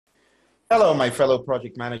Hello, my fellow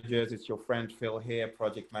project managers. It's your friend Phil here,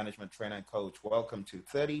 project management trainer and coach. Welcome to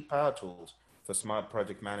 30 Power Tools for Smart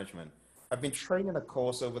Project Management. I've been training a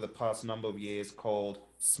course over the past number of years called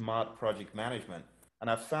Smart Project Management, and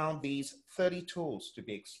I've found these 30 tools to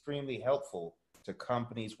be extremely helpful to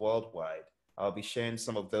companies worldwide. I'll be sharing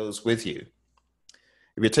some of those with you.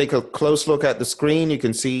 If you take a close look at the screen, you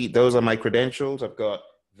can see those are my credentials. I've got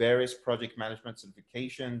various project management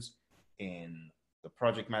certifications in the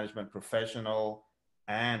project management professional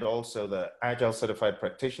and also the Agile Certified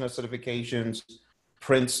Practitioner certifications,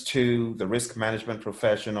 Prince 2, the risk management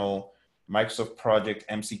professional, Microsoft Project,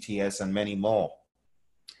 MCTS, and many more.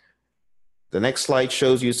 The next slide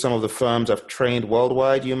shows you some of the firms I've trained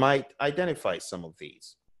worldwide. You might identify some of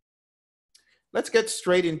these. Let's get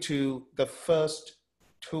straight into the first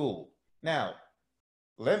tool. Now,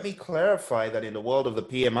 let me clarify that in the world of the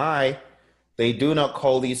PMI, they do not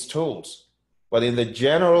call these tools. But in the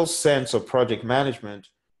general sense of project management,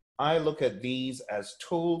 I look at these as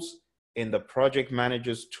tools in the project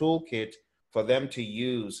manager's toolkit for them to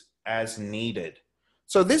use as needed.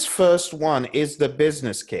 So this first one is the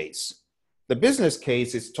business case. The business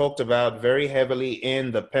case is talked about very heavily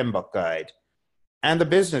in the PMBOK guide. And the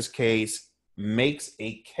business case makes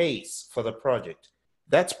a case for the project.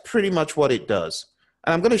 That's pretty much what it does.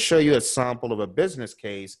 And I'm going to show you a sample of a business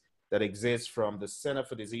case that exists from the Center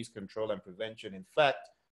for Disease Control and Prevention. In fact,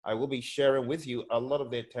 I will be sharing with you a lot of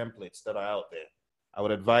their templates that are out there. I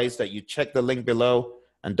would advise that you check the link below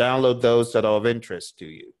and download those that are of interest to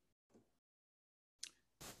you.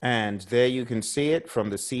 And there you can see it from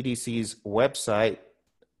the CDC's website,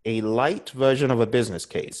 a light version of a business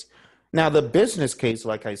case. Now, the business case,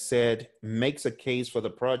 like I said, makes a case for the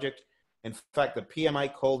project. In fact, the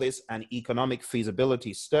PMI call this an economic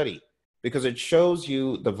feasibility study, because it shows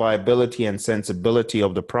you the viability and sensibility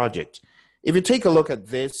of the project. If you take a look at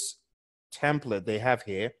this template they have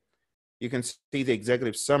here, you can see the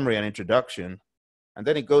executive summary and introduction, and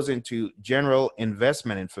then it goes into general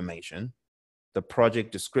investment information, the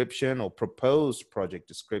project description or proposed project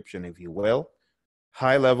description, if you will,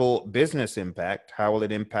 high-level business impact, how will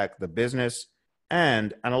it impact the business,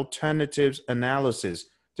 and an alternatives analysis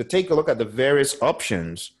to take a look at the various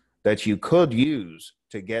options that you could use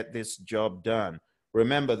to get this job done.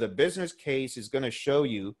 Remember, the business case is going to show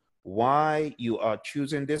you why you are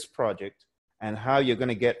choosing this project and how you're going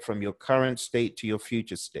to get from your current state to your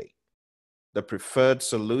future state. The preferred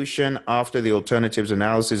solution after the alternatives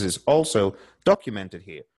analysis is also documented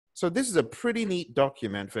here. So this is a pretty neat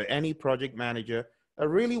document for any project manager that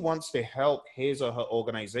really wants to help his or her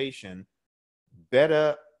organization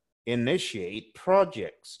better initiate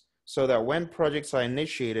projects, so that when projects are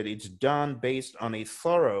initiated, it's done based on a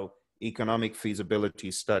thorough economic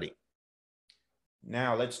feasibility study.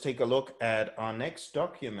 Now, let's take a look at our next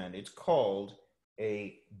document. It's called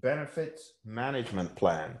a benefits management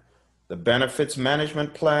plan. The benefits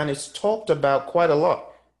management plan is talked about quite a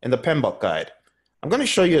lot in the PMBOK guide. I'm going to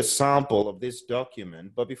show you a sample of this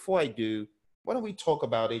document, but before I do, why don't we talk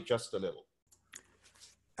about it just a little?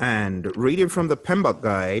 And reading from the PMBOK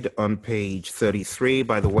guide on page 33,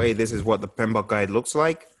 by the way, this is what the PMBOK guide looks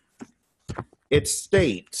like. It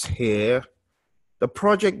states here, the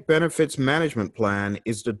project benefits management plan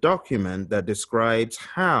is the document that describes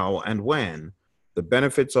how and when the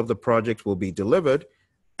benefits of the project will be delivered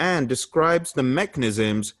and describes the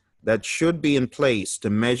mechanisms that should be in place to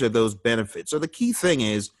measure those benefits. So the key thing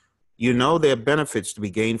is, you know, there are benefits to be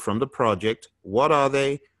gained from the project. What are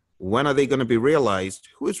they? When are they going to be realized?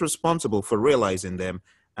 Who is responsible for realizing them?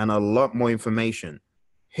 And a lot more information.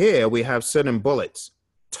 Here we have certain bullets: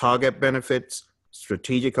 target benefits,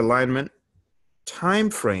 strategic alignment,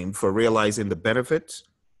 time frame for realizing the benefits,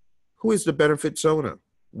 who is the benefits owner,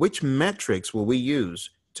 which metrics will we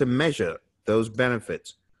use to measure those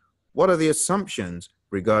benefits, what are the assumptions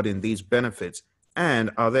regarding these benefits,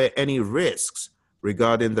 and are there any risks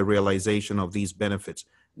regarding the realization of these benefits.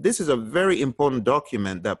 This is a very important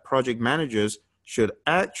document that project managers should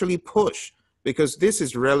actually push, because this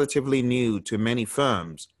is relatively new to many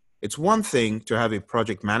firms. It's one thing to have a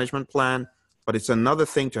project management plan, but it's another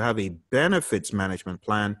thing to have a benefits management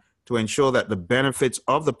plan to ensure that the benefits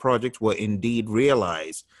of the project were indeed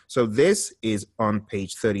realized. So this is on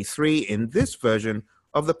page 33 in this version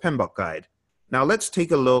of the PMBOK guide. Now let's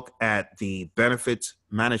take a look at the benefits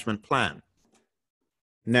management plan.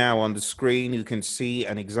 Now on the screen, you can see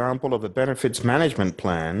an example of a benefits management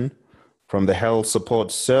plan from the Health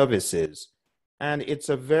Support Services. And it's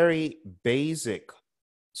a very basic,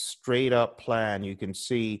 straight up plan. You can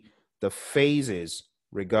see the phases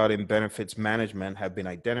regarding benefits management have been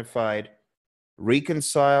identified.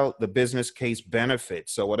 reconcile the business case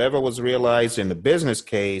benefits. So whatever was realized in the business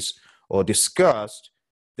case or discussed,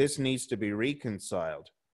 this needs to be reconciled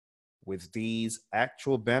with these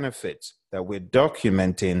actual benefits that we're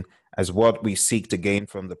documenting as what we seek to gain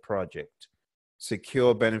from the project.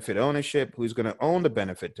 Secure benefit ownership, who's going to own the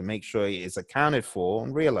benefit to make sure it is accounted for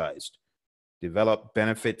and realized. Develop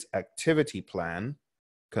benefits activity plan,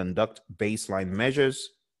 conduct baseline measures.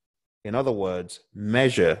 In other words,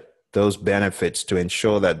 measure those benefits to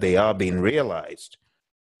ensure that they are being realized.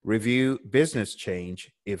 Review business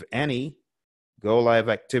change, if any, go live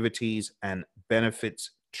activities, and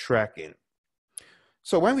benefits tracking.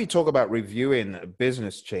 So when we talk about reviewing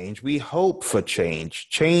business change, we hope for change.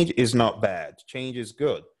 Change is not bad. Change is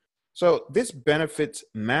good. So this benefits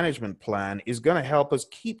management plan is going to help us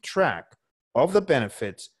keep track of the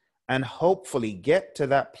benefits and hopefully get to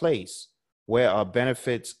that place where our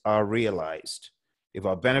benefits are realized. If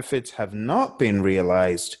our benefits have not been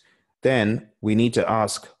realized, then we need to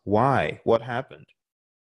ask why, what happened?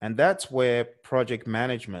 And that's where project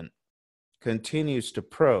management continues to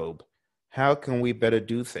probe. How can we better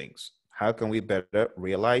do things? How can we better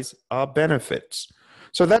realize our benefits?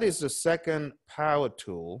 So that is the second power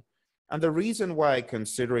tool. And the reason why I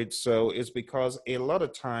consider it so is because a lot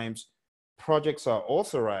of times projects are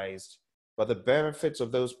authorized, but the benefits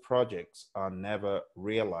of those projects are never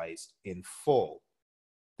realized in full.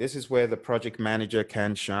 This is where the project manager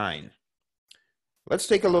can shine. Let's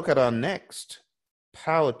take a look at our next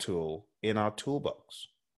power tool in our toolbox.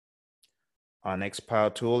 Our next power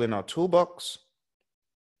tool in our toolbox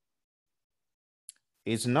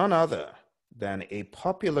is none other than a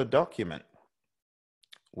popular document,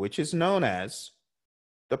 which is known as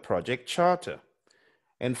the project charter.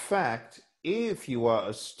 In fact, if you are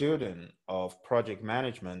a student of project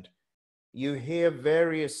management, you hear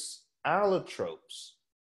various allotropes,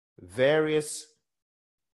 various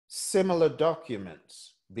similar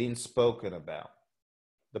documents being spoken about.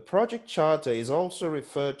 The project charter is also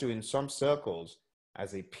referred to in some circles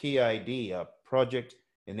as a PID, a project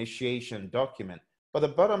initiation document. But the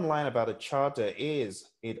bottom line about a charter is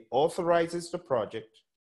it authorizes the project,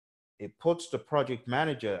 it puts the project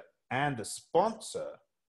manager and the sponsor,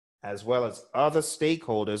 as well as other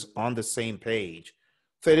stakeholders on the same page.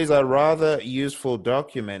 So it is a rather useful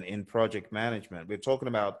document in project management. We're talking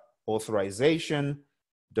about authorization,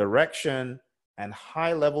 direction, and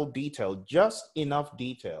high-level detail, just enough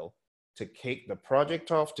detail to kick the project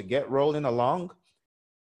off, to get rolling along,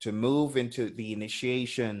 to move into the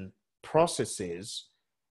initiation processes,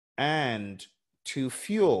 and to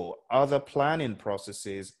fuel other planning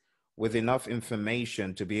processes with enough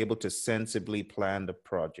information to be able to sensibly plan the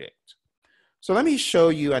project. So let me show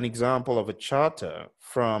you an example of a charter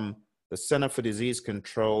from the Center for Disease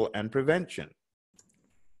Control and Prevention.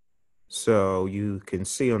 So you can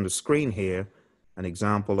see on the screen here an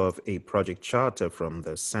example of a project charter from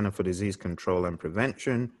the Center for Disease Control and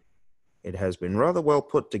Prevention. It has been rather well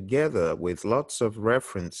put together with lots of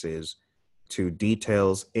references to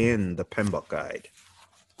details in the PMBOK guide.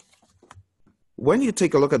 When you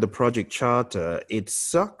take a look at the project charter, it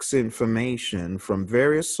sucks information from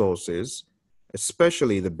various sources,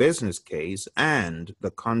 especially the business case and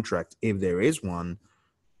the contract, if there is one,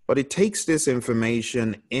 but it takes this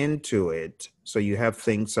information into it. So you have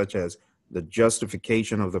things such as the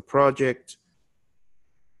justification of the project,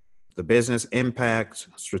 the business impact,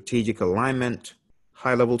 strategic alignment,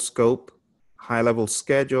 high-level scope, high-level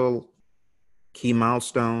schedule, key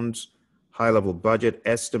milestones, high-level budget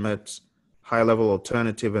estimates, high-level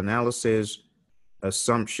alternative analysis,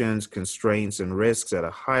 assumptions, constraints, and risks at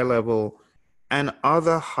a high level, and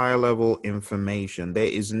other high-level information. There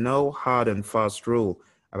is no hard and fast rule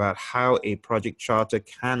about how a project charter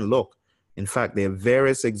can look. In fact, there are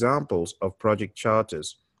various examples of project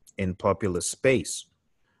charters in popular space.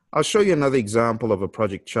 I'll show you another example of a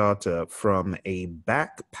project charter from a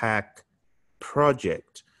backpack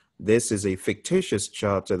project. This is a fictitious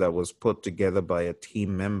charter that was put together by a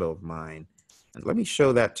team member of mine. And let me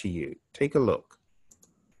show that to you. Take a look.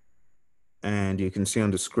 And you can see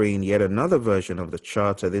on the screen yet another version of the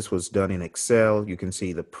charter. This was done in Excel. You can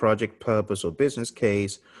see the project purpose or business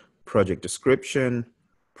case, project description,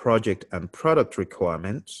 project and product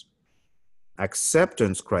requirements,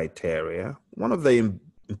 acceptance criteria. One of the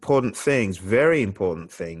important things, very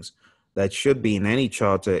important things that should be in any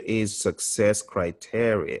charter is success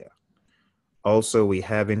criteria. Also, we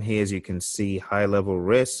have in here, as you can see, high-level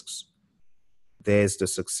risks. There's the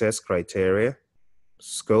success criteria,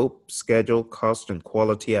 scope, schedule, cost, and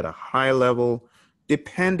quality at a high level,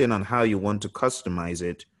 depending on how you want to customize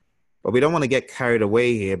it. But we don't want to get carried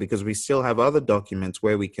away here because we still have other documents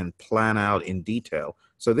where we can plan out in detail.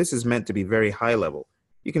 So this is meant to be very high level.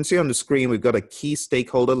 You can see on the screen, we've got a key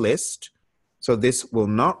stakeholder list. So this will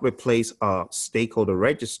not replace our stakeholder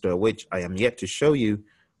register, which I am yet to show you,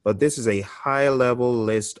 but this is a high level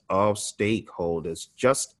list of stakeholders,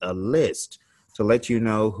 just a list to let you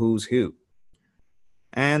know who's who.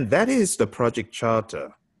 And that is the project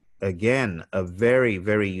charter. Again, a very,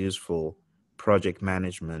 very useful project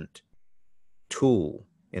management tool,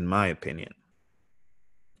 in my opinion.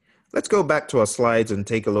 Let's go back to our slides and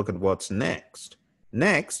take a look at what's next.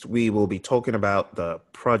 Next, we will be talking about the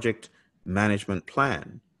project management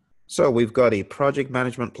plan. So we've got a project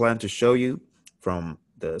management plan to show you from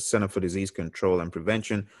the Center for Disease Control and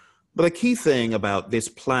Prevention. But the key thing about this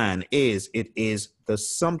plan is it is the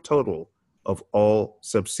sum total of all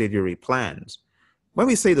subsidiary plans. When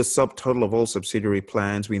we say the subtotal of all subsidiary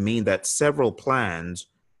plans, we mean that several plans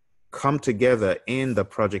come together in the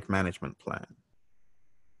project management plan.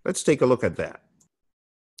 Let's take a look at that.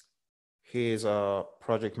 Here's our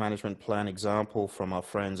project management plan example from our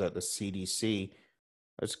friends at the CDC.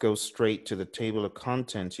 Let's go straight to the table of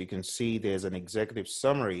contents. You can see there's an executive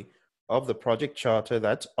summary of the project charter.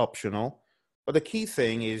 That's optional. But the key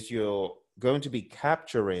thing is you're going to be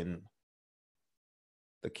capturing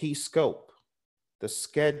the key scope, the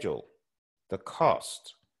schedule, the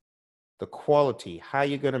cost, the quality, how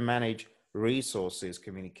you're going to manage resources,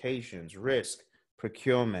 communications, risk,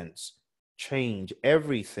 procurements, change,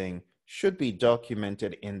 everything should be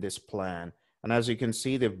documented in this plan. And as you can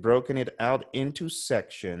see, they've broken it out into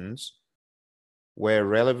sections where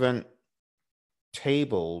relevant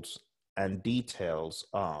tables and details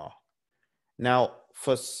are. Now,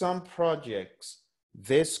 for some projects,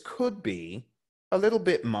 this could be a little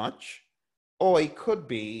bit much, or it could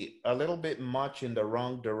be a little bit much in the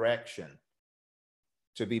wrong direction.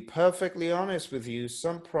 To be perfectly honest with you,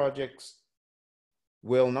 some projects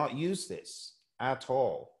will not use this at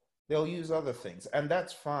all. They'll use other things, and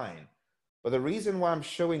that's fine. But the reason why I'm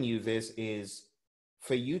showing you this is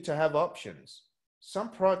for you to have options. Some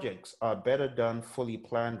projects are better done fully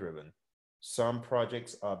plan driven. Some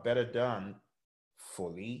projects are better done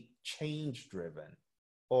fully change driven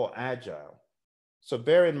or agile. So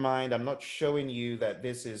bear in mind, I'm not showing you that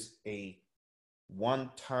this is a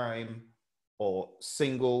one-time or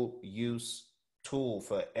single-use tool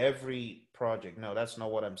for every project. No, that's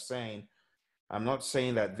not what I'm saying. I'm not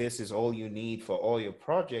saying that this is all you need for all your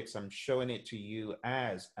projects. I'm showing it to you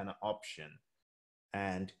as an option.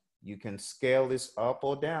 And you can scale this up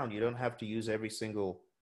or down. You don't have to use every single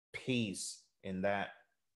piece in that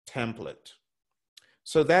template.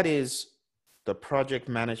 So that is the project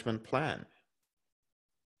management plan.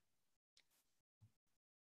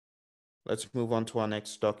 Let's move on to our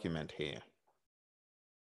next document here.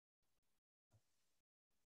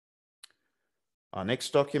 Our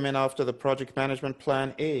next document after the project management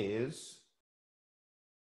plan is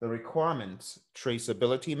the requirements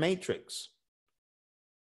traceability matrix.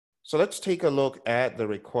 So let's take a look at the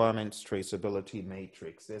requirements traceability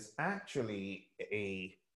matrix. There's actually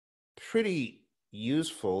a pretty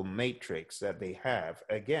useful matrix that they have,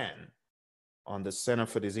 again, on the Center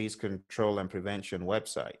for Disease Control and Prevention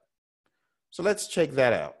website. So let's check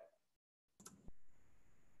that out.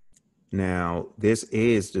 Now, this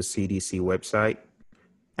is the CDC website,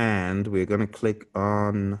 and we're going to click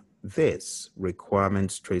on this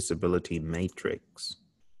requirements traceability matrix.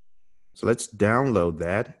 So let's download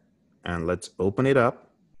that and let's open it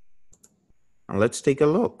up and let's take a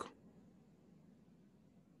look.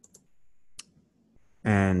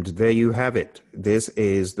 And there you have it. This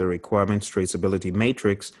is the requirements traceability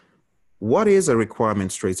matrix. What is a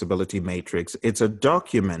requirements traceability matrix? It's a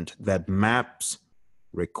document that maps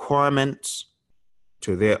requirements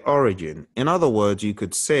to their origin. In other words, you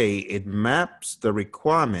could say it maps the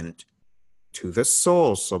requirement to the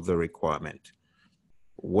source of the requirement.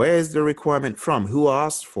 Where's the requirement from? Who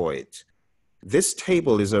asked for it? This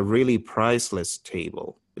table is a really priceless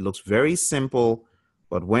table. It looks very simple,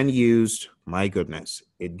 but when used, my goodness,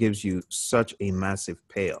 it gives you such a massive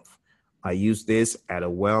payoff. I used this at a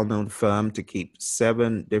well-known firm to keep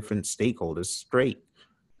 7 different stakeholders straight,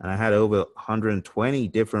 and I had over 120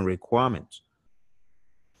 different requirements.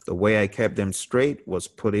 The way I kept them straight was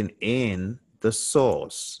putting in the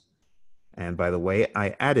source. And by the way,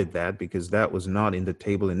 I added that because that was not in the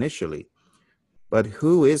table initially. But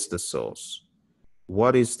who is the source?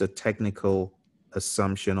 What is the technical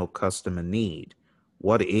assumption or customer need?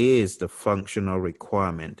 What is the functional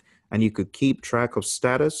requirement? And you could keep track of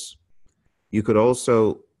status. You could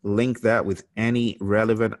also link that with any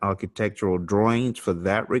relevant architectural drawings for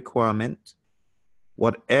that requirement.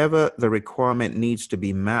 whatever the requirement needs to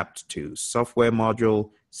be mapped to, software module,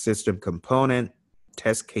 system component,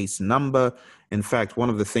 test case number. In fact, one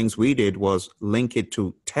of the things we did was link it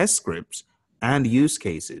to test scripts and use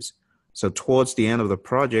cases. So towards the end of the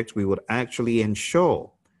project, we would actually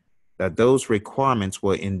ensure that those requirements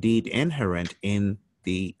were indeed inherent in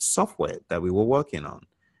the software that we were working on.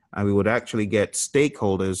 And we would actually get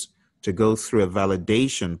stakeholders to go through a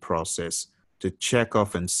validation process to check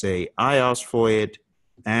off and say, I asked for it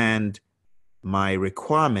and my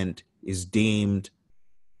requirement is deemed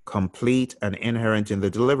complete and inherent in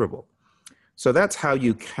the deliverable. So that's how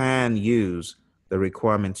you can use the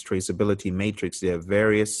requirements traceability matrix. There are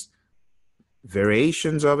various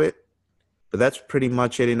variations of it, but that's pretty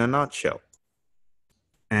much it in a nutshell.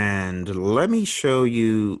 And let me show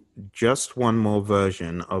you just one more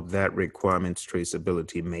version of that requirements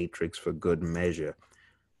traceability matrix for good measure.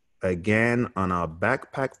 Again, on our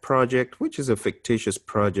backpack project, which is a fictitious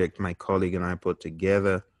project my colleague and I put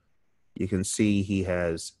together, you can see he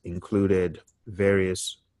has included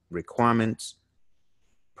various requirements,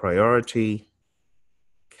 priority,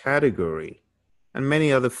 category, and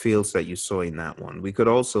many other fields that you saw in that one. We could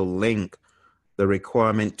also link the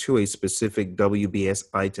requirement to a specific WBS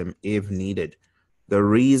item if needed. The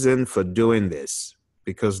reason for doing this,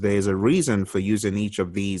 because there's a reason for using each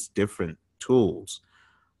of these different tools.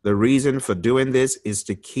 The reason for doing this is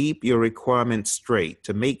to keep your requirements straight,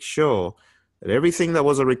 to make sure that everything that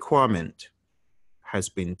was a requirement has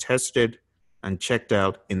been tested and checked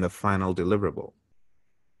out in the final deliverable.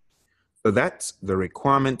 So that's the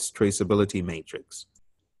requirements traceability matrix.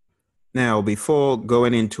 Now, before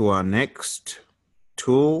going into our next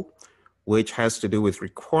tool, which has to do with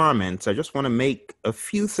requirements, I just want to make a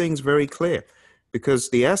few things very clear, because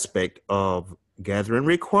the aspect of gathering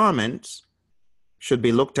requirements should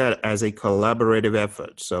be looked at as a collaborative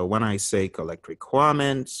effort. So when I say collect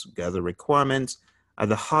requirements, gather requirements, at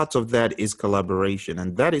the heart of that is collaboration,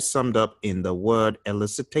 and that is summed up in the word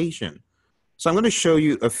elicitation. So I'm going to show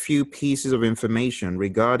you a few pieces of information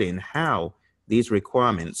regarding how these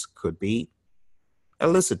requirements could be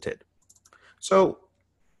elicited. So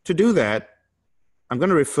to do that, I'm going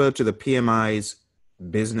to refer to the PMI's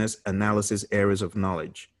business analysis areas of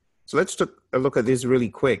knowledge. So let's take a look at this really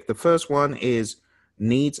quick. The first one is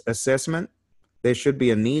needs assessment. There should be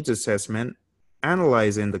a needs assessment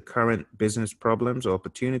analyzing the current business problems or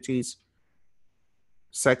opportunities.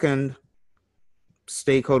 Second,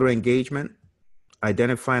 stakeholder engagement,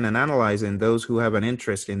 identifying and analyzing those who have an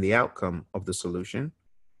interest in the outcome of the solution.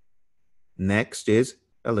 Next is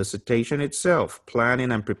elicitation itself,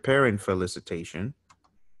 planning and preparing for elicitation.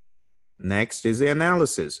 Next is the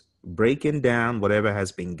analysis, breaking down whatever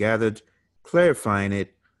has been gathered, clarifying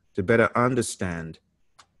it to better understand.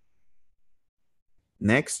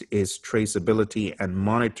 Next is traceability and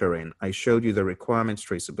monitoring. I showed you the requirements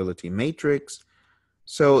traceability matrix.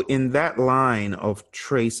 So in that line of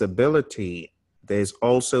traceability, there's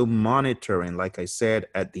also monitoring. Like I said,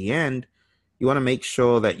 at the end, you want to make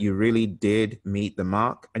sure that you really did meet the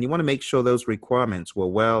mark, and you want to make sure those requirements were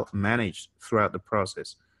well managed throughout the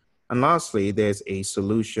process. And lastly, there's a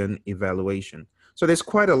solution evaluation. So there's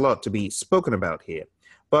quite a lot to be spoken about here,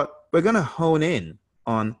 but we're going to hone in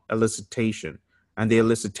on elicitation. And the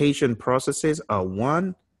elicitation processes are: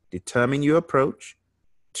 1, determine your approach;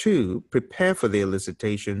 2, prepare for the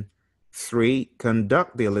elicitation; 3,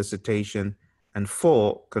 conduct the elicitation; and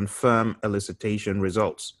 4, confirm elicitation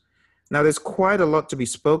results. Now, there's quite a lot to be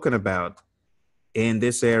spoken about in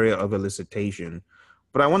this area of elicitation,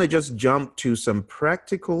 but I want to just jump to some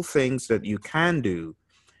practical things that you can do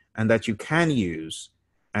and that you can use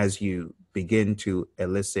as you begin to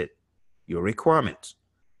elicit your requirements.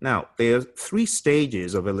 Now, there are 3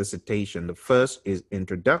 stages of elicitation. The first is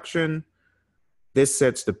introduction. This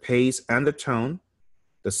sets the pace and the tone.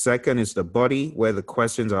 The second is the body, where the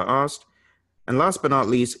questions are asked. And last but not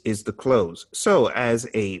least is the close. So as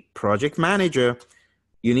a project manager,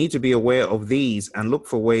 you need to be aware of these and look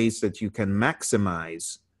for ways that you can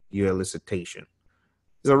maximize your elicitation.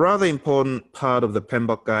 There's a rather important part of the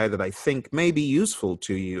PMBOK guide that I think may be useful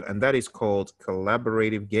to you, and that is called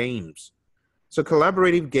collaborative games. So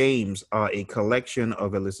collaborative games are a collection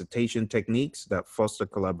of elicitation techniques that foster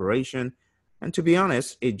collaboration. And to be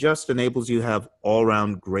honest, it just enables you to have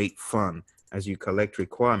all-around great fun as you collect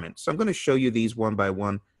requirements. So I'm going to show you these one by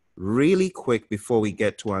one really quick before we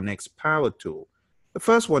get to our next power tool. The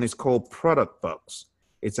first one is called product box.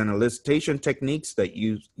 It's an elicitation techniques that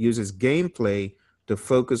uses gameplay to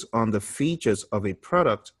focus on the features of a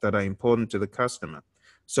product that are important to the customer.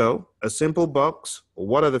 So a simple box,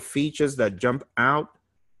 what are the features that jump out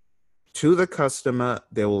To the customer,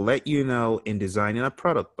 they will let you know in designing a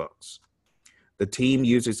product box. The team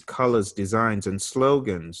uses colors, designs, and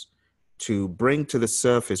slogans to bring to the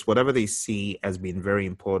surface whatever they see as being very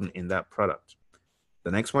important in that product.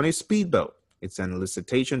 The next one is speedboat. It's an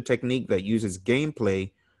elicitation technique that uses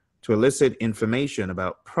gameplay to elicit information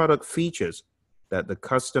about product features that the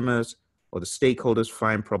customers or the stakeholders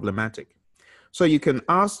find problematic. So you can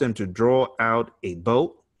ask them to draw out a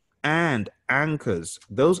boat and anchors.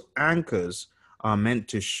 Those anchors are meant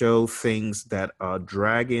to show things that are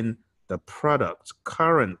dragging the product,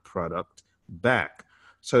 current product, back.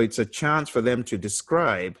 So it's a chance for them to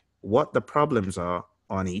describe what the problems are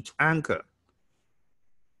on each anchor.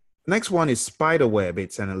 Next one is spiderweb.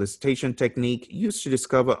 It's an elicitation technique used to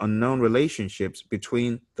discover unknown relationships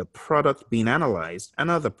between the product being analyzed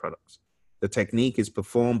and other products. The technique is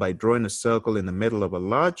performed by drawing a circle in the middle of a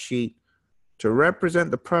large sheet to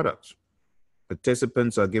represent the product.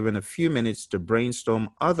 Participants are given a few minutes to brainstorm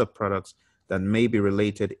other products that may be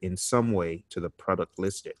related in some way to the product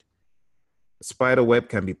listed. The spiderweb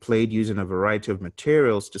can be played using a variety of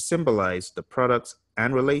materials to symbolize the products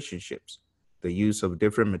and relationships. The use of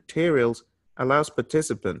different materials allows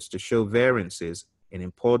participants to show variances in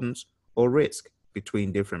importance or risk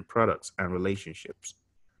between different products and relationships.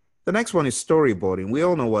 The next one is storyboarding. We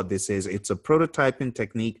all know what this is. It's a prototyping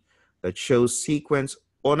technique that shows sequence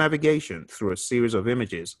or navigation through a series of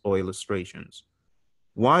images or illustrations.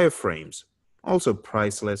 Wireframes, also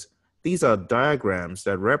priceless. These are diagrams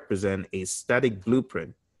that represent a static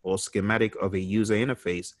blueprint or schematic of a user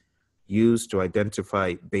interface used to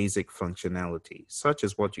identify basic functionality, such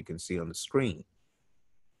as what you can see on the screen.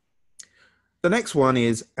 The next one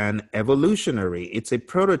is an evolutionary. It's a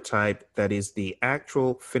prototype that is the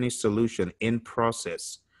actual finished solution in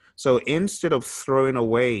process. So instead of throwing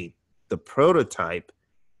away the prototype,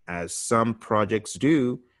 as some projects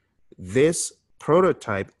do, this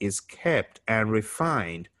prototype is kept and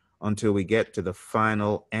refined until we get to the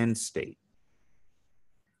final end state.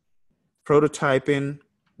 Prototyping,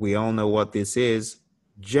 we all know what this is.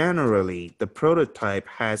 Generally, the prototype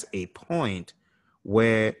has a point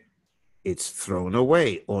where it's thrown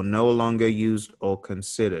away or no longer used or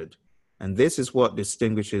considered. And this is what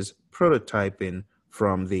distinguishes prototyping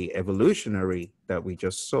from the evolutionary that we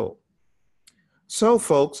just saw. So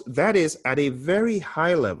folks, that is at a very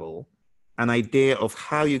high level, an idea of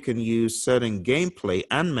how you can use certain gameplay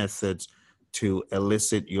and methods to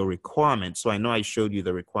elicit your requirements. So I know I showed you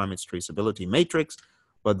the requirements traceability matrix,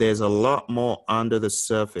 but there's a lot more under the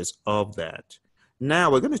surface of that.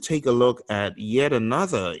 Now we're going to take a look at yet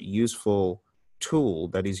another useful tool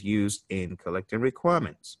that is used in collecting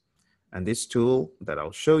requirements. And this tool that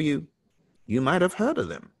I'll show you, you might have heard of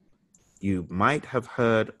them. You might have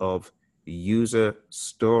heard of user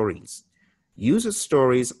stories. User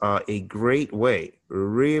stories are a great way,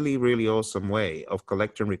 really, really awesome way of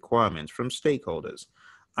collecting requirements from stakeholders.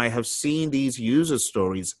 I have seen these user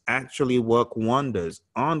stories actually work wonders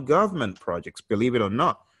on government projects, believe it or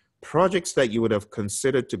not. Projects that you would have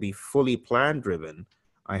considered to be fully plan driven,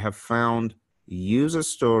 I have found user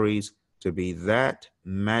stories to be that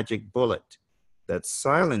magic bullet that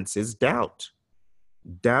silences doubt.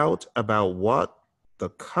 Doubt about what the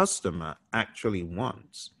customer actually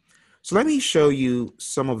wants. So let me show you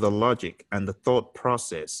some of the logic and the thought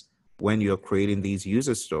process when you're creating these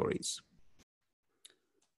user stories.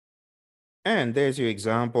 And there's your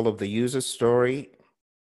example of the user story.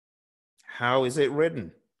 How is it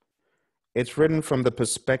written? It's written from the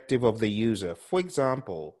perspective of the user. For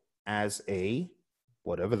example, as a,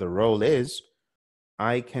 whatever the role is,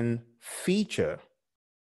 I can feature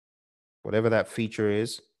whatever that feature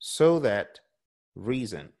is so that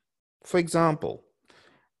reason. For example,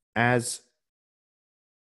 as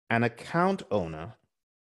an account owner,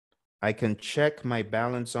 I can check my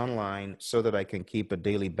balance online so that I can keep a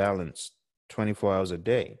daily balance 24 hours a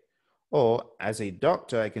day. Or as a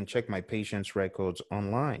doctor, I can check my patient's records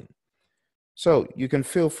online. So you can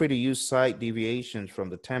feel free to use slight deviations from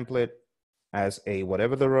the template as a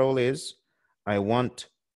whatever the role is, I want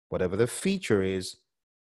whatever the feature is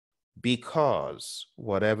because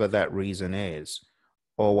whatever that reason is,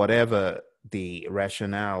 or whatever the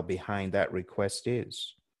rationale behind that request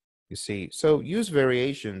is. You see, so use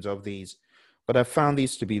variations of these, but I found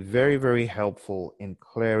these to be very, very helpful in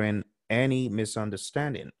clearing any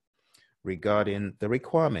misunderstanding regarding the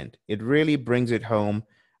requirement. It really brings it home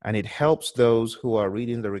and it helps those who are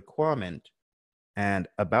reading the requirement and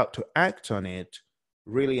about to act on it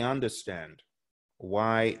really understand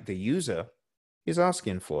why the user is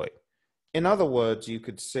asking for it. In other words, you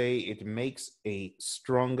could say it makes a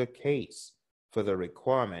stronger case for the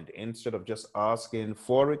requirement. Instead of just asking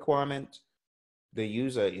for requirement, the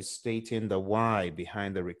user is stating the why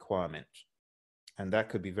behind the requirement. And that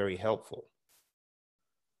could be very helpful.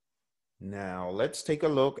 Now, let's take a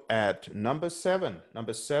look at number 7.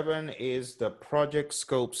 Number 7 is the project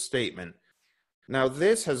scope statement. Now,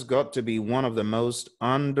 this has got to be one of the most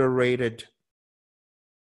underrated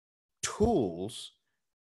tools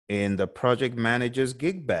in the project manager's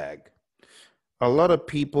gig bag. A lot of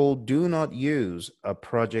people do not use a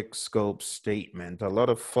project scope statement. A lot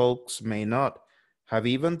of folks may not have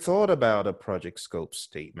even thought about a project scope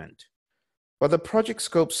statement. But the project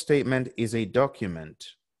scope statement is a document.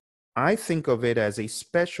 I think of it as a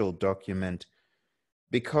special document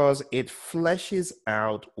because it fleshes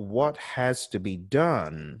out what has to be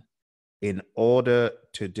done in order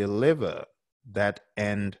to deliver that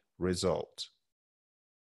end result.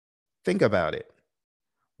 Think about it.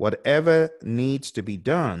 Whatever needs to be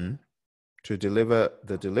done to deliver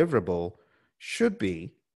the deliverable should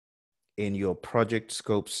be in your project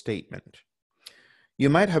scope statement. You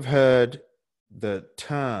might have heard the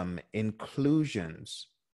term inclusions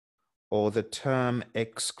or the term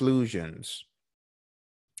exclusions.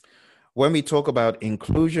 When we talk about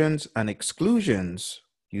inclusions and exclusions,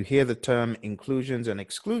 you hear the term inclusions and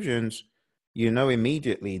exclusions, you know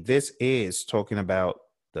immediately this is talking about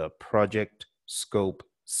the project scope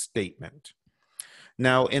statement.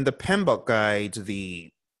 Now, in the PMBOK guide,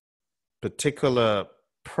 the particular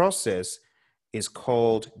process is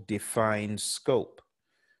called define scope.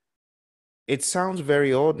 It sounds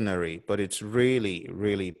very ordinary, but it's really,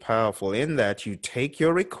 really powerful in that you take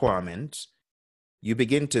your requirements, you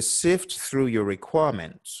begin to sift through your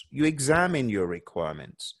requirements, you examine your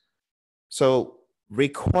requirements. So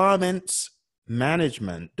requirements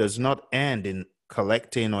management does not end in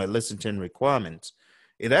collecting or eliciting requirements.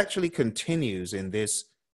 It actually continues in this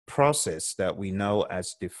process that we know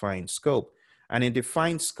as defined scope. And in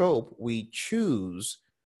defined scope, we choose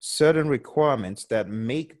certain requirements that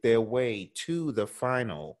make their way to the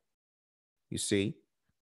final, you see,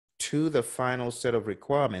 to the final set of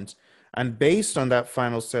requirements. And based on that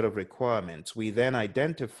final set of requirements, we then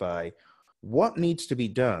identify what needs to be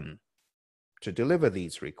done to deliver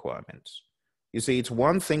these requirements. You see, it's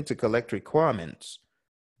one thing to collect requirements,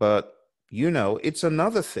 but it's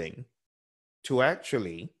another thing to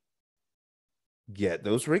actually get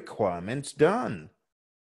those requirements done,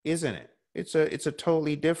 isn't it? It's a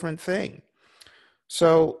totally different thing.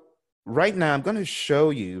 So right now, I'm going to show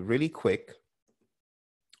you really quick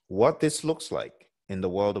what this looks like in the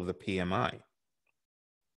world of the PMI.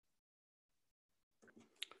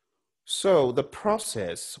 So the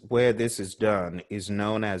process where this is done is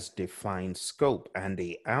known as defined scope, and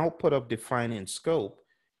the output of defining scope,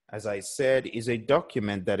 as I said, is a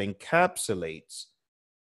document that encapsulates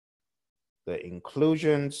the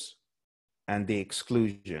inclusions and the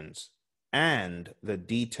exclusions and the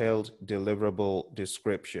detailed deliverable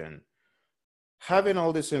description. Having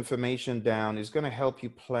all this information down is going to help you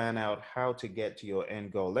plan out how to get to your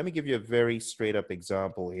end goal. Let me give you a very straight up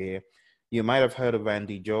example here. You might have heard of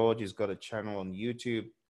Andy George. He's got a channel on YouTube.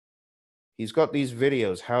 He's got these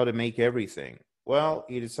videos, how to make everything. Well,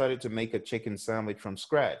 he decided to make a chicken sandwich from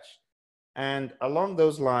scratch. And along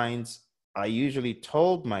those lines, I usually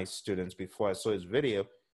told my students before I saw his video,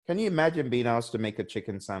 can you imagine being asked to make a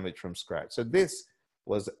chicken sandwich from scratch? So this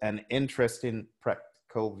was an interesting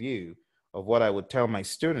practical view of what I would tell my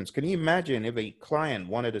students. Can you imagine if a client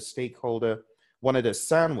wanted a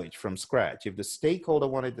sandwich from scratch? If the stakeholder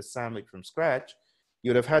wanted the sandwich from scratch,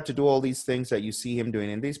 you'd have had to do all these things that you see him doing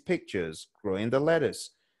in these pictures, growing the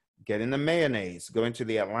lettuce, getting the mayonnaise, going to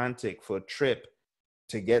the Atlantic for a trip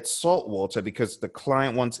to get salt water because the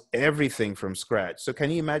client wants everything from scratch. So can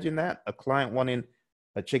you imagine that? A client wanting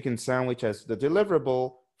a chicken sandwich as the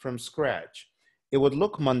deliverable from scratch. It would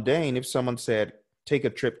look mundane if someone said, take a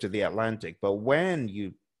trip to the Atlantic. But when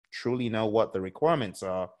you truly know what the requirements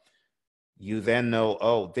are, you then know,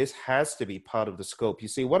 oh, this has to be part of the scope. You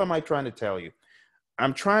see, what am I trying to tell you?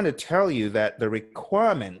 I'm trying to tell you that the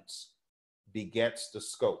requirements begets the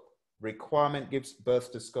scope. Requirement gives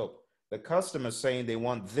birth to scope. The customer saying they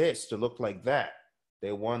want this to look like that.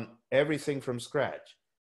 They want everything from scratch.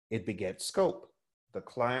 It begets scope. The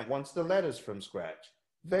client wants the lettuce from scratch.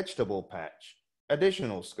 Vegetable patch,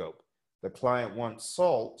 additional scope. The client wants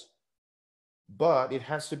salt, but it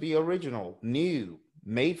has to be original, new,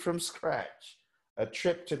 made from scratch. A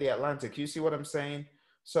trip to the Atlantic. You see what I'm saying?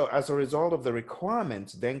 So as a result of the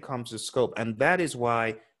requirements, then comes the scope. And that is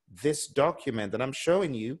why this document that I'm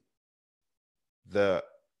showing you, the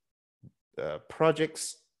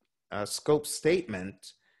project's scope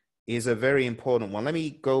statement, is a very important one. Let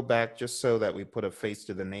me go back just so that we put a face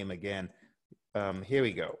to the name again. Here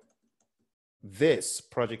we go. This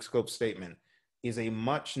project scope statement is a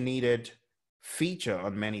much needed feature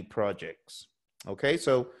on many projects. Okay,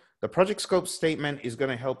 so the project scope statement is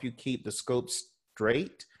going to help you keep the scope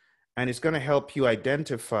straight, and it's going to help you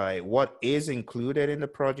identify what is included in the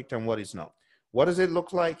project and what is not. What does it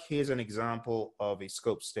look like? Here's an example of a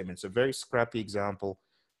scope statement. It's a very scrappy example,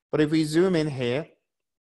 but if we zoom in here,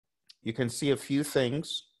 you can see a few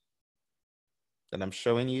things that I'm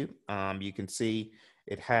showing you. You can see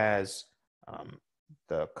it has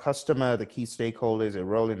the customer, the key stakeholders, a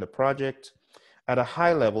role in the project. At a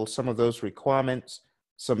high level, some of those requirements,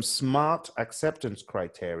 some smart acceptance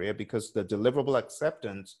criteria, because the deliverable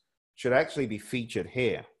acceptance should actually be featured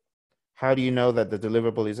here. How do you know that the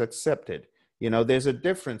deliverable is accepted? You know, there's a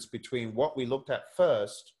difference between what we looked at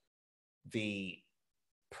first, the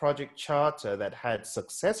project charter that had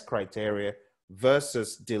success criteria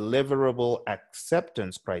versus deliverable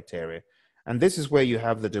acceptance criteria. And this is where you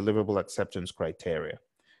have the deliverable acceptance criteria.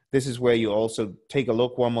 This is where you also take a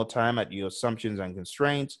look one more time at your assumptions and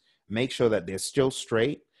constraints, make sure that they're still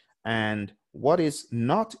straight, and what is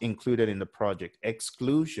not included in the project,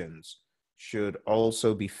 exclusions, should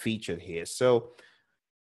also be featured here. So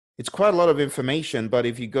it's quite a lot of information, but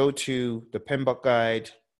if you go to the PMBOK guide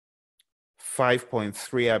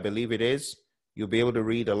 5.3, I believe it is, you'll be able to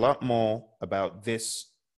read a lot more about this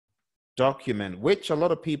document, which a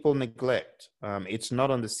lot of people neglect. It's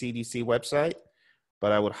not on the CDC website,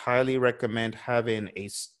 but I would highly recommend having a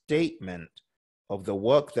statement of the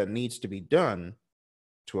work that needs to be done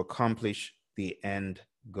to accomplish the end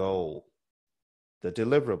goal, the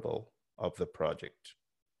deliverable of the project.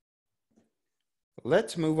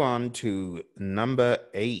 Let's move on to number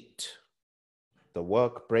 8, the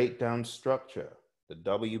work breakdown structure, the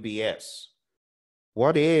WBS.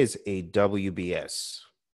 What is a WBS?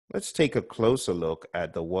 Let's take a closer look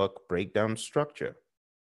at the work breakdown structure.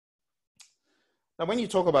 Now, when you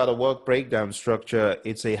talk about a work breakdown structure,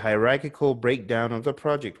 it's a hierarchical breakdown of the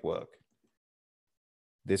project work.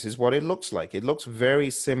 This is what it looks like. It looks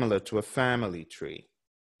very similar to a family tree.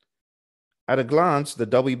 At a glance, the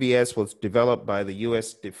WBS was developed by the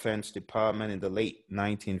US Defense Department in the late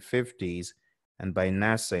 1950s and by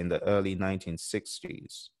NASA in the early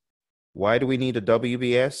 1960s. Why do we need a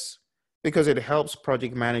WBS? Because it helps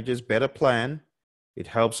project managers better plan. It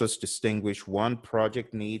helps us distinguish one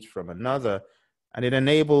project needs from another, and it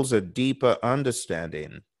enables a deeper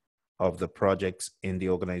understanding of the projects in the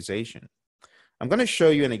organization. I'm going to show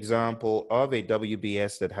you an example of a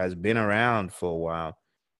WBS that has been around for a while.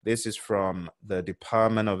 This is from the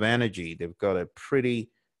Department of Energy. They've got a pretty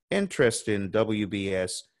interesting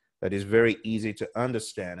WBS that is very easy to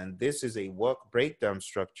understand. And this is a work breakdown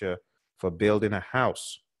structure for building a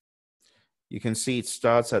house. You can see it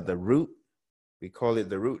starts at the root. We call it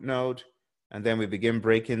the root node. And then we begin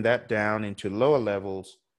breaking that down into lower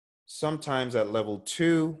levels. Sometimes at level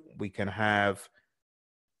 2, we can have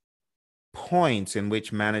points in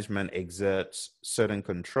which management exerts certain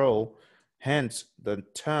control, hence the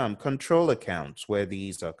term control accounts where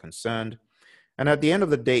these are concerned. And at the end of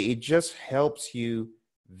the day, it just helps you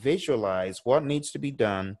visualize what needs to be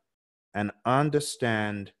done and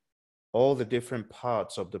understand all the different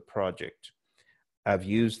parts of the project. I've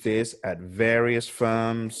used this at various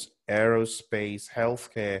firms, aerospace,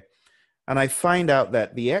 healthcare, and I find out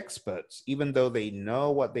that the experts, even though they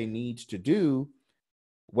know what they need to do,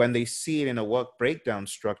 when they see it in a work breakdown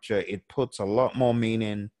structure, it puts a lot more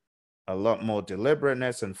meaning, a lot more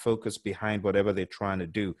deliberateness and focus behind whatever they're trying to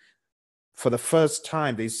do. For the first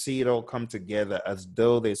time, they see it all come together as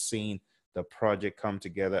though they're seeing the project come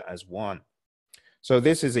together as one. So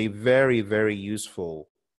this is a very, very useful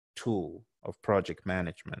tool of project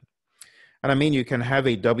management. And I mean, you can have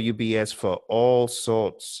a WBS for all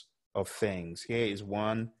sorts of things. Here is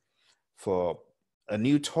one for a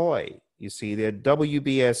new toy. You see, there are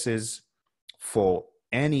WBSs for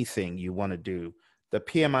anything you want to do. The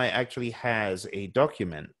PMI actually has a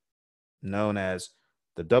document known as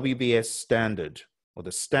the WBS standard, or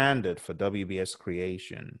the standard for WBS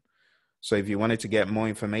creation. So if you wanted to get more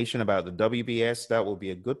information about the WBS, that will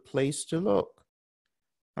be a good place to look.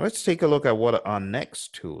 Now let's take a look at what our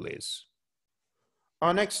next tool is.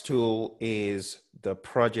 Our next tool is the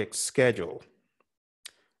project schedule.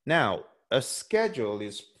 Now, a schedule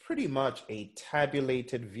is pretty much a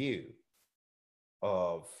tabulated view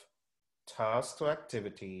of tasks or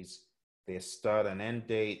activities, their start and end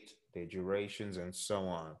date, their durations, and so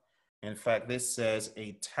on. In fact, this says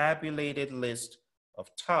a tabulated list of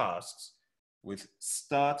tasks with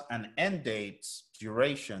start and end dates,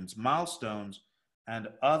 durations, milestones, and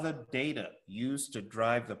other data used to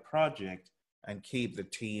drive the project and keep the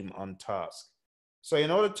team on task. So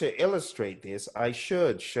in order to illustrate this, I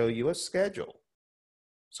should show you a schedule.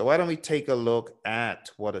 So why don't we take a look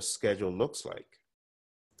at what a schedule looks like?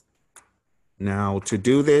 Now, to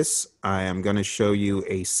do this, I am going to show you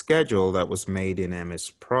a schedule that was made in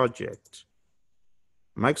MS Project.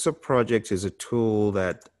 Microsoft Project is a tool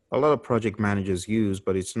that a lot of project managers use,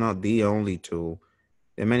 but it's not the only tool.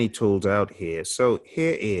 There are many tools out here. So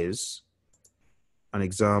here is an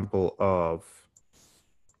example of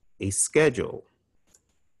a schedule.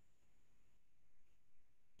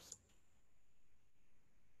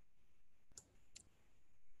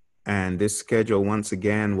 And this schedule, once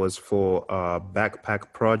again, was for a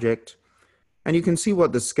backpack project. And you can see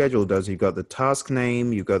what the schedule does. You've got the task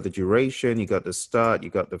name, you've got the duration, you got the start, you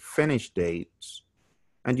got the finish dates.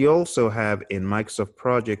 And you also have in Microsoft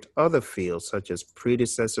Project other fields such as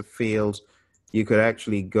predecessor fields. You could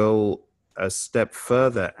actually go a step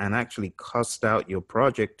further and actually cost out your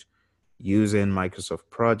project using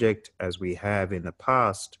Microsoft Project as we have in the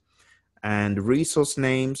past. And resource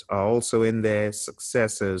names are also in there,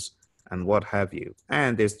 successors, and what have you.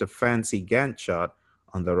 And there's the fancy Gantt chart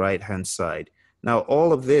on the right-hand side. Now,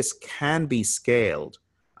 all of this can be scaled.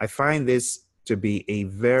 I find this to be a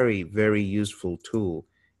very, very useful tool.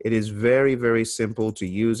 It is very, very simple to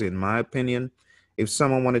use, in my opinion. If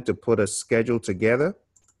someone wanted to put a schedule together,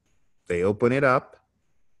 they open it up,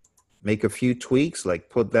 make a few tweaks, like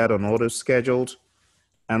put that on auto scheduled,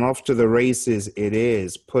 and off to the races it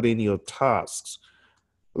is. Put in your tasks.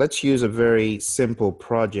 Let's use a very simple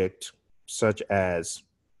project such as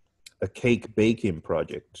a cake baking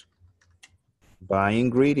project. Buy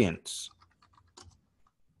ingredients,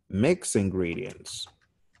 mix ingredients,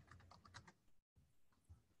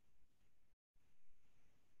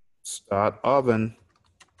 start oven,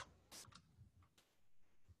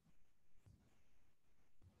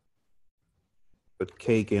 put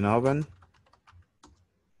cake in oven,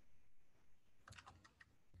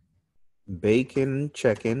 bacon,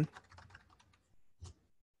 check-in,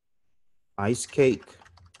 ice cake,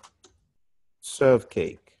 serve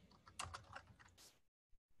cake.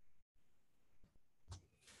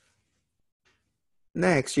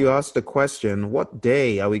 Next, you ask the question, what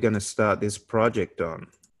day are we going to start this project on?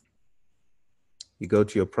 You go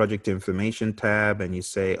to your project information tab and you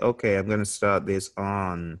say, okay, I'm going to start this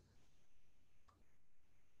on,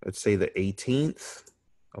 let's say the 18th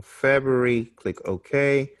of February, click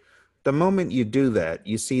OK. The moment you do that,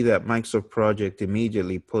 you see that Microsoft Project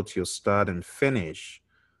immediately puts your start and finish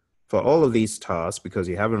for all of these tasks, because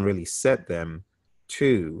you haven't really set them,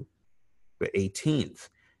 to the 18th.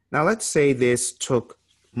 Now, let's say this took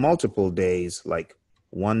multiple days, like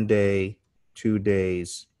 1 day, 2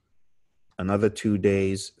 days, another 2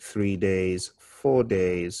 days, 3 days, 4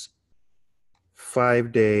 days,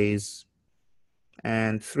 5 days,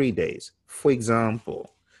 and 3 days. For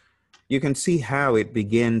example, you can see how it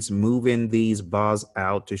begins moving these bars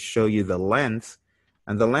out to show you the length,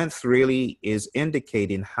 and the length really is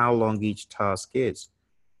indicating how long each task is.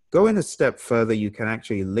 Going a step further, you can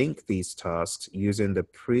actually link these tasks using the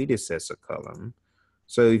predecessor column.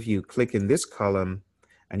 So if you click in this column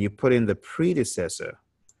and you put in the predecessor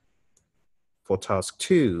for task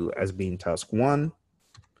 2 as being task 1,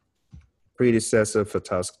 predecessor for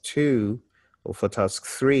task 2, or for task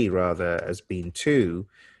 3 rather, as being 2,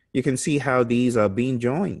 you can see how these are being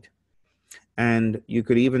joined. And you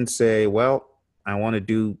could even say, well, I want to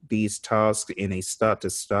do these tasks in a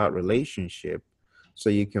start-to-start relationship. So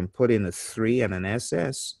you can put in a 3 and an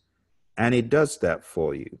SS, and it does that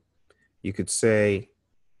for you. You could say,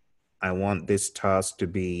 I want this task to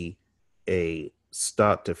be a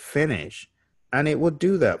start to finish, and it would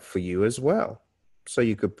do that for you as well. So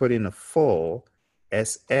you could put in a 4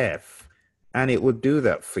 SF, and it would do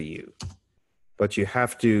that for you. But you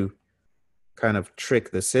have to kind of trick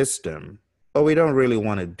the system. But we don't really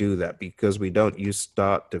want to do that because we don't use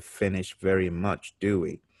start to finish very much, do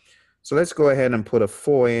we? So let's go ahead and put a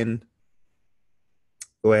 4 in,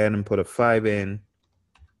 go ahead and put a 5 in,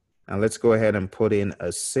 and let's go ahead and put in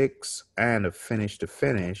a 6 and a finish to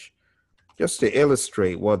finish, just to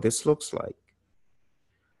illustrate what this looks like.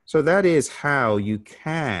 So that is how you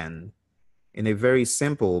can, in a very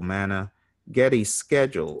simple manner, get a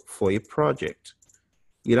schedule for a project.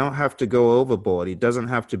 You don't have to go overboard. It doesn't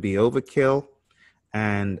have to be overkill.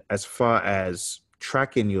 And as far as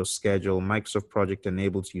tracking your schedule, Microsoft Project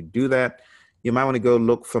enables you to do that. You might want to go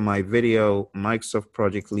look for my video, Microsoft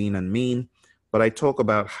Project Lean and Mean, but I talk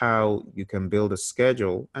about how you can build a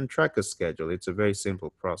schedule and track a schedule. It's a very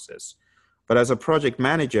simple process. But as a project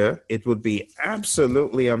manager, it would be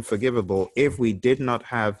absolutely unforgivable if we did not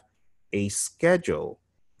have a schedule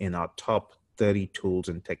in our top 30 tools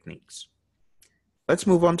and techniques. Let's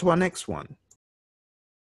move on to our next one.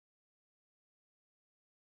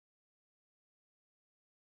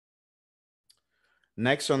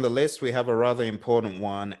 Next on the list, we have a rather important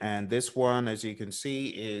one. And this one, as you can see,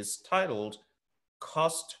 is titled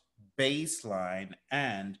Cost Baseline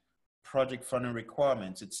and Project Funding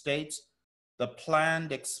Requirements. It states the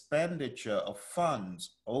planned expenditure of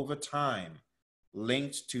funds over time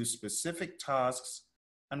linked to specific tasks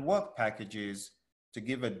and work packages to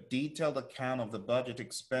give a detailed account of the budget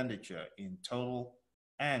expenditure in total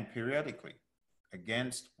and periodically,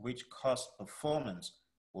 against which cost performance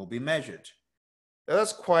will be measured.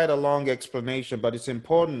 That's quite a long explanation, but it's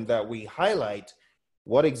important that we highlight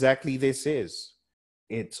what exactly this is.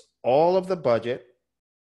 It's all of the budget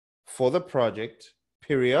for the project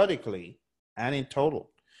periodically and in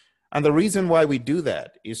total. And the reason why we do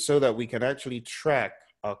that is so that we can actually track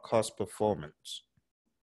our cost performance.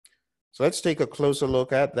 So let's take a closer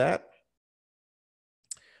look at that.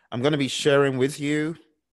 I'm going to be sharing with you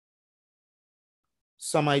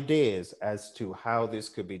some ideas as to how this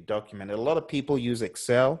could be documented. A lot of people use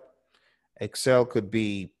Excel. Excel could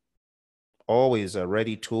be always a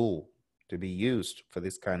ready tool to be used for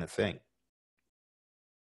this kind of thing.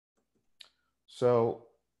 So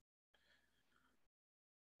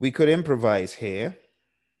we could improvise here.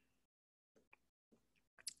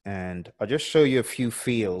 And I'll just show you a few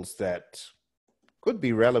fields that could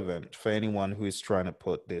be relevant for anyone who is trying to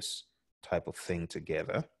put this type of thing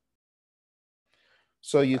together.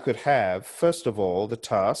 So you could have, first of all, the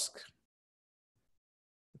task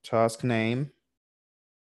name,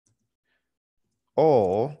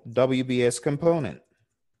 or WBS component.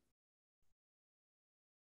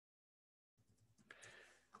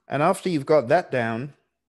 And after you've got that down,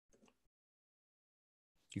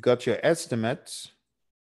 you got your estimates.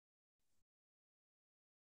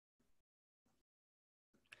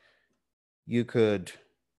 You could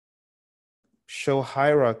show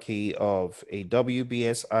hierarchy of a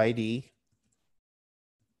WBS ID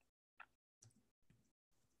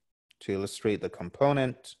to illustrate the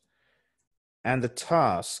component and the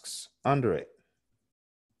tasks under it,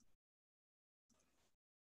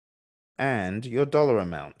 and your dollar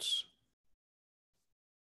amounts.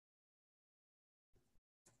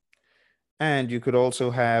 And you could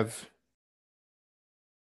also have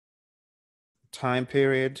time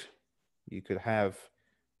period. You could have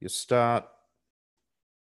your start,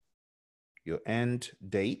 your end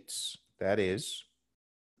dates, that is.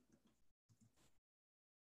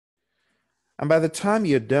 And by the time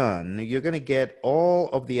you're done, you're going to get all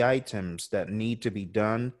of the items that need to be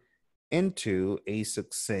done into a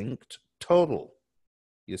succinct total,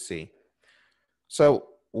 you see. So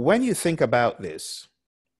when you think about this,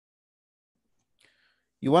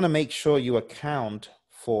 you want to make sure you account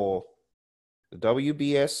for the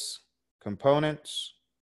WBS components,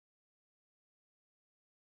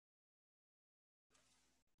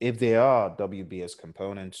 if there are WBS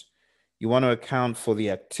components. You want to account for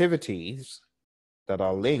the activities that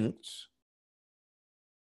are linked,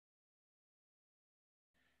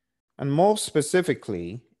 and more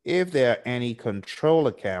specifically, if there are any control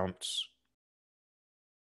accounts,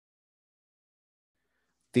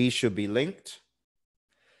 these should be linked.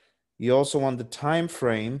 You also want the time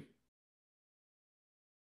frame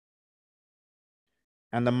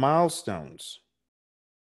and the milestones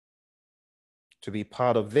to be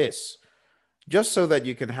part of this, just so that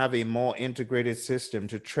you can have a more integrated system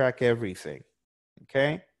to track everything,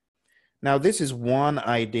 okay? Now, this is one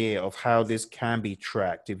idea of how this can be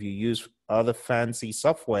tracked. If you use other fancy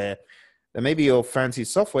software, then maybe your fancy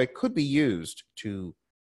software could be used to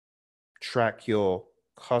track your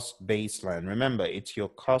cost baseline. Remember, it's your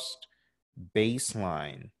cost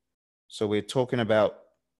baseline. So we're talking about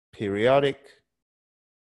periodic,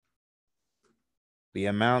 the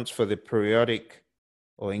amounts for the periodic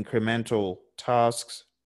or incremental tasks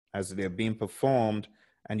as they're being performed,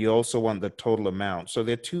 and you also want the total amount. So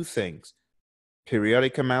there are two things: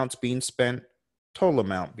 periodic amounts being spent, total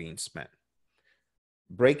amount being spent.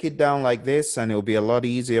 Break it down like this, and it'll be a lot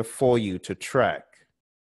easier for you to track.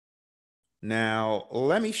 Now,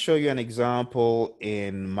 let me show you an example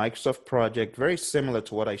in Microsoft Project, very similar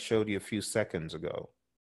to what I showed you a few seconds ago.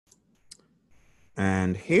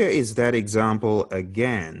 And here is that example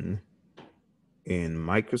again in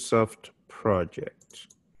Microsoft Project.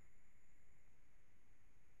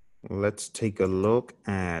 Let's take a look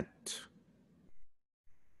at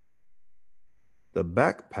the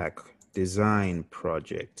backpack design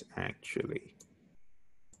project, actually.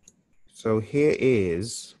 So here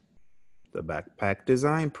is the backpack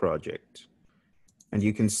design project. And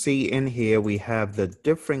you can see in here we have the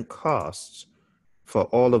different costs for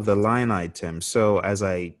all of the line items. So as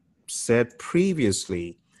I said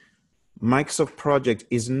previously, Microsoft Project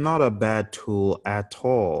is not a bad tool at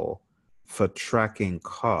all for tracking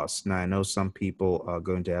costs. Now, I know some people are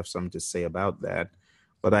going to have something to say about that,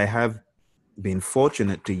 but I have been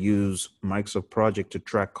fortunate to use Microsoft Project to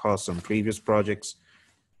track costs on previous projects,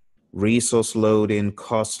 resource loading,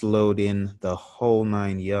 cost loading, the whole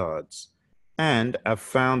 9 yards. And I've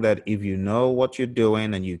found that if you know what you're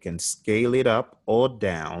doing and you can scale it up or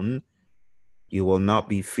down, you will not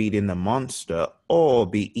be feeding the monster or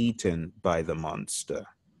be eaten by the monster.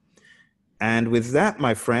 And with that,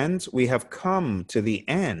 my friends, we have come to the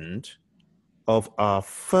end of our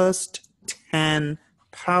first 10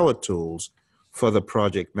 power tools for the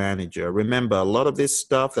project manager. Remember, a lot of this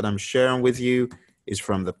stuff that I'm sharing with you is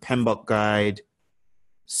from the PMBOK guide,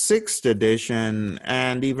 6th edition,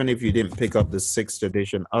 and even if you didn't pick up the 6th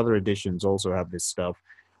edition, other editions also have this stuff.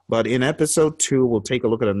 But in episode 2, we'll take a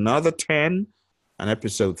look at another 10, and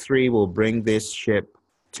episode 3 will bring this ship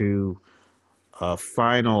to a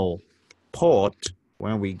final port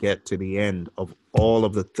when we get to the end of all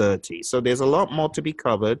of the 30. So there's a lot more to be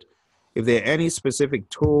covered. If there are any specific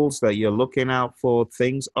tools that you're looking out for,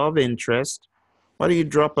 things of interest, why don't you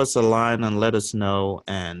drop us a line and let us know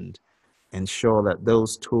and ensure that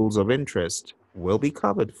those tools of interest will be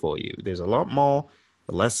covered for you. There's a lot more.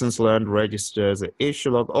 The lessons learned registers, the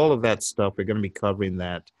issue log, all of that stuff. We're going to be covering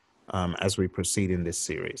that as we proceed in this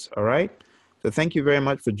series. All right. So thank you very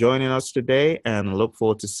much for joining us today, and look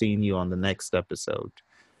forward to seeing you on the next episode.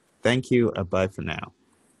 Thank you, and bye for now.